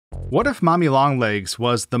What if Mommy Longlegs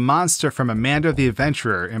was the monster from Amanda the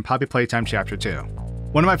Adventurer in Poppy Playtime Chapter 2?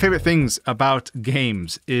 One of my favorite things about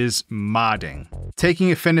games is modding.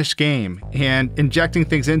 Taking a finished game and injecting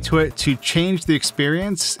things into it to change the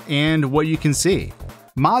experience and what you can see.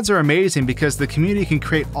 Mods are amazing because the community can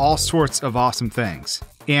create all sorts of awesome things.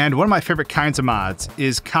 And one of my favorite kinds of mods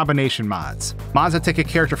is combination mods. Mods that take a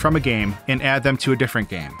character from a game and add them to a different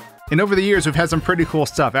game. And over the years, we've had some pretty cool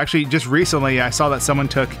stuff. Actually, just recently, I saw that someone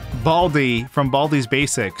took Baldi from Baldi's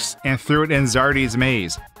Basics and threw it in Zardy's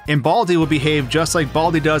Maze. And Baldi will behave just like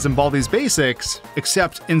Baldi does in Baldi's Basics,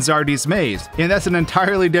 except in Zardy's Maze. And that's an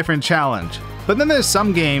entirely different challenge. But then there's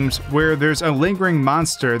some games where there's a lingering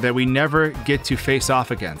monster that we never get to face off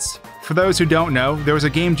against. For those who don't know, there was a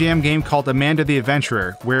Game Jam game called Amanda the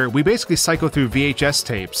Adventurer, where we basically cycle through VHS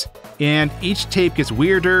tapes, and each tape gets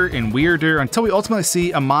weirder and weirder until we ultimately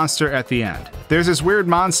see a monster at the end. There's this weird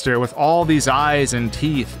monster with all these eyes and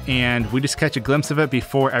teeth, and we just catch a glimpse of it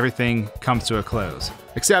before everything comes to a close.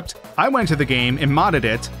 Except, I went to the game and modded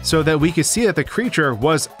it so that we could see that the creature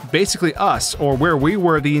was basically us, or where we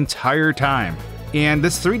were the entire time. And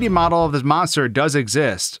this 3D model of this monster does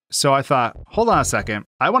exist, so I thought, hold on a second,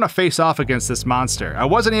 I want to face off against this monster. I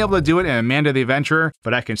wasn't able to do it in Amanda the Adventurer,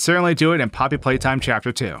 but I can certainly do it in Poppy Playtime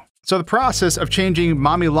Chapter 2. So the process of changing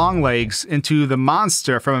Mommy Longlegs into the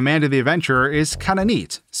monster from Amanda the Adventurer is kinda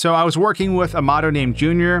neat. So I was working with a modder named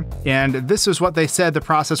Junior, and this is what they said the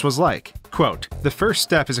process was like. Quote, the first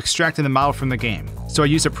step is extracting the model from the game. So I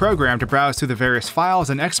use a program to browse through the various files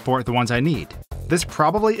and export the ones I need. This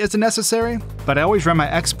probably isn't necessary, but I always run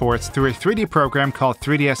my exports through a 3D program called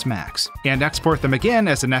 3ds Max, and export them again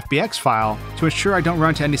as an FBX file to ensure I don't run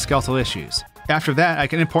into any skeletal issues. After that, I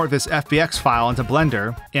can import this FBX file into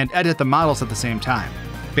Blender and edit the models at the same time.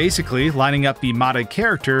 Basically, lining up the modded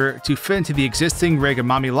character to fit into the existing rig of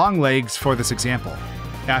Mommy Longlegs for this example.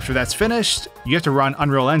 After that's finished, you have to run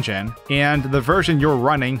Unreal Engine, and the version you're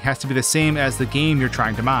running has to be the same as the game you're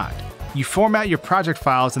trying to mod. You format your project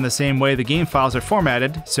files in the same way the game files are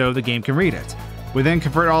formatted so the game can read it. We then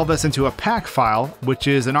convert all this into a pack file, which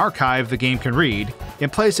is an archive the game can read,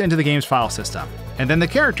 and place it into the game's file system. And then the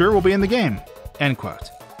character will be in the game. End quote.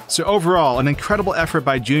 So overall, an incredible effort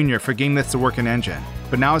by Junior for getting this to work in Engine,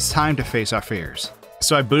 but now it's time to face our fears.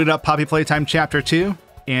 So I booted up Poppy Playtime Chapter 2,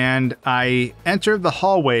 and I entered the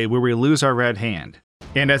hallway where we lose our red hand.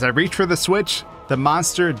 And as I reached for the switch, the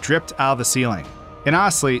monster dripped out of the ceiling. And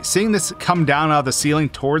honestly, seeing this come down out of the ceiling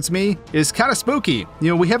towards me is kind of spooky. You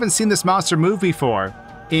know, we haven't seen this monster move before,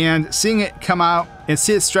 and seeing it come out and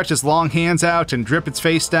see it stretch its long hands out and drip its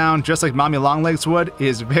face down just like Mommy Longlegs would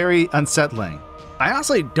is very unsettling. I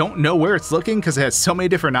honestly don't know where it's looking because it has so many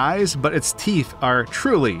different eyes, but its teeth are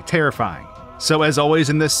truly terrifying. So as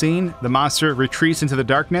always in this scene, the monster retreats into the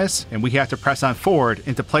darkness and we have to press on forward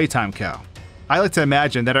into Playtime Co. I like to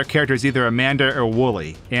imagine that our character is either Amanda or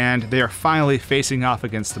Wooly, and they are finally facing off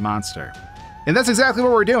against the monster. And that's exactly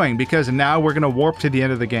what we're doing, because now we're going to warp to the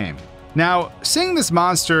end of the game. Now, seeing this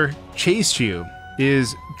monster chase you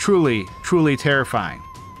is truly, truly terrifying.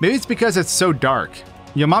 Maybe it's because it's so dark.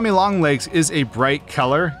 You know, Mommy Longlegs is a bright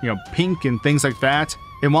color, you know, pink and things like that.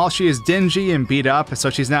 And while she is dingy and beat up, so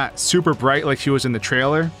she's not super bright like she was in the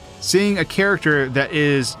trailer, seeing a character that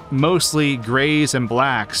is mostly grays and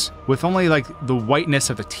blacks with only like the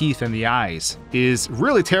whiteness of the teeth and the eyes is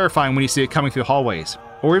really terrifying when you see it coming through hallways,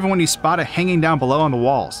 or even when you spot it hanging down below on the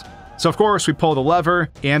walls. So of course we pull the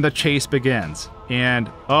lever and the chase begins.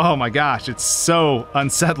 And oh my gosh, it's so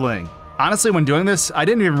unsettling. Honestly, when doing this, I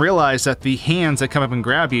didn't even realize that the hands that come up and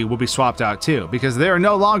grab you will be swapped out too, because they are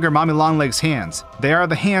no longer Mommy Longlegs' hands. They are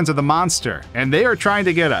the hands of the monster, and they are trying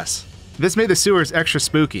to get us. This made the sewers extra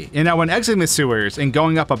spooky, and now when exiting the sewers and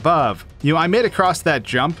going up above, you know, I made across that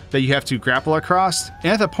jump that you have to grapple across,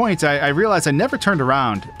 and at that point I realized I never turned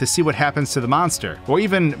around to see what happens to the monster, or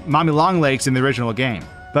even Mommy Longlegs in the original game.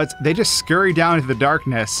 But they just scurry down into the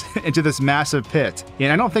darkness, into this massive pit.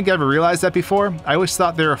 And I don't think I ever realized that before. I always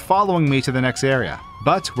thought they were following me to the next area.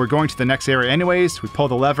 But we're going to the next area anyways, we pull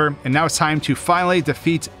the lever, and now it's time to finally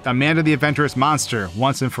defeat Amanda the Adventurous monster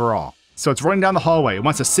once and for all. So it's running down the hallway, it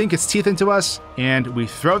wants to sink its teeth into us, and we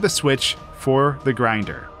throw the switch for the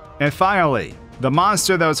grinder. And finally, the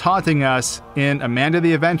monster that was haunting us in Amanda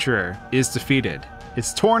the Adventurer is defeated.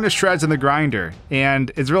 It's torn to shreds in the grinder,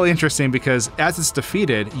 and it's really interesting because as it's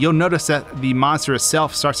defeated, you'll notice that the monster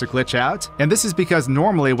itself starts to glitch out, and this is because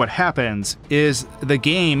normally what happens is the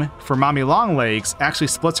game for Mommy Longlegs actually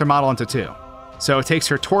splits her model into two. So it takes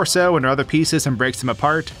her torso and her other pieces and breaks them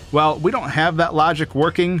apart. Well, we don't have that logic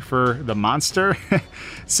working for the monster.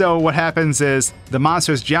 So what happens is the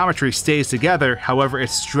monster's geometry stays together, however it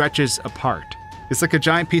stretches apart. It's like a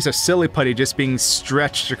giant piece of silly putty just being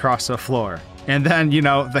stretched across the floor. And then, you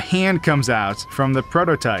know, the hand comes out from the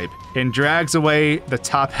prototype and drags away the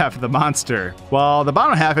top half of the monster, while the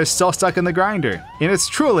bottom half is still stuck in the grinder. And it's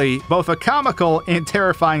truly both a comical and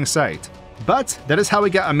terrifying sight. But that is how we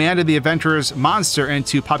got Amanda the Adventurer's monster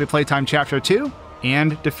into Poppy Playtime Chapter 2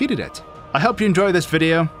 and defeated it. I hope you enjoyed this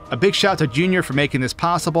video. A big shout out to Junior for making this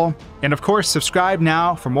possible. And of course, subscribe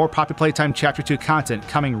now for more Poppy Playtime Chapter 2 content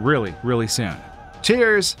coming really, really soon.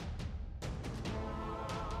 Cheers!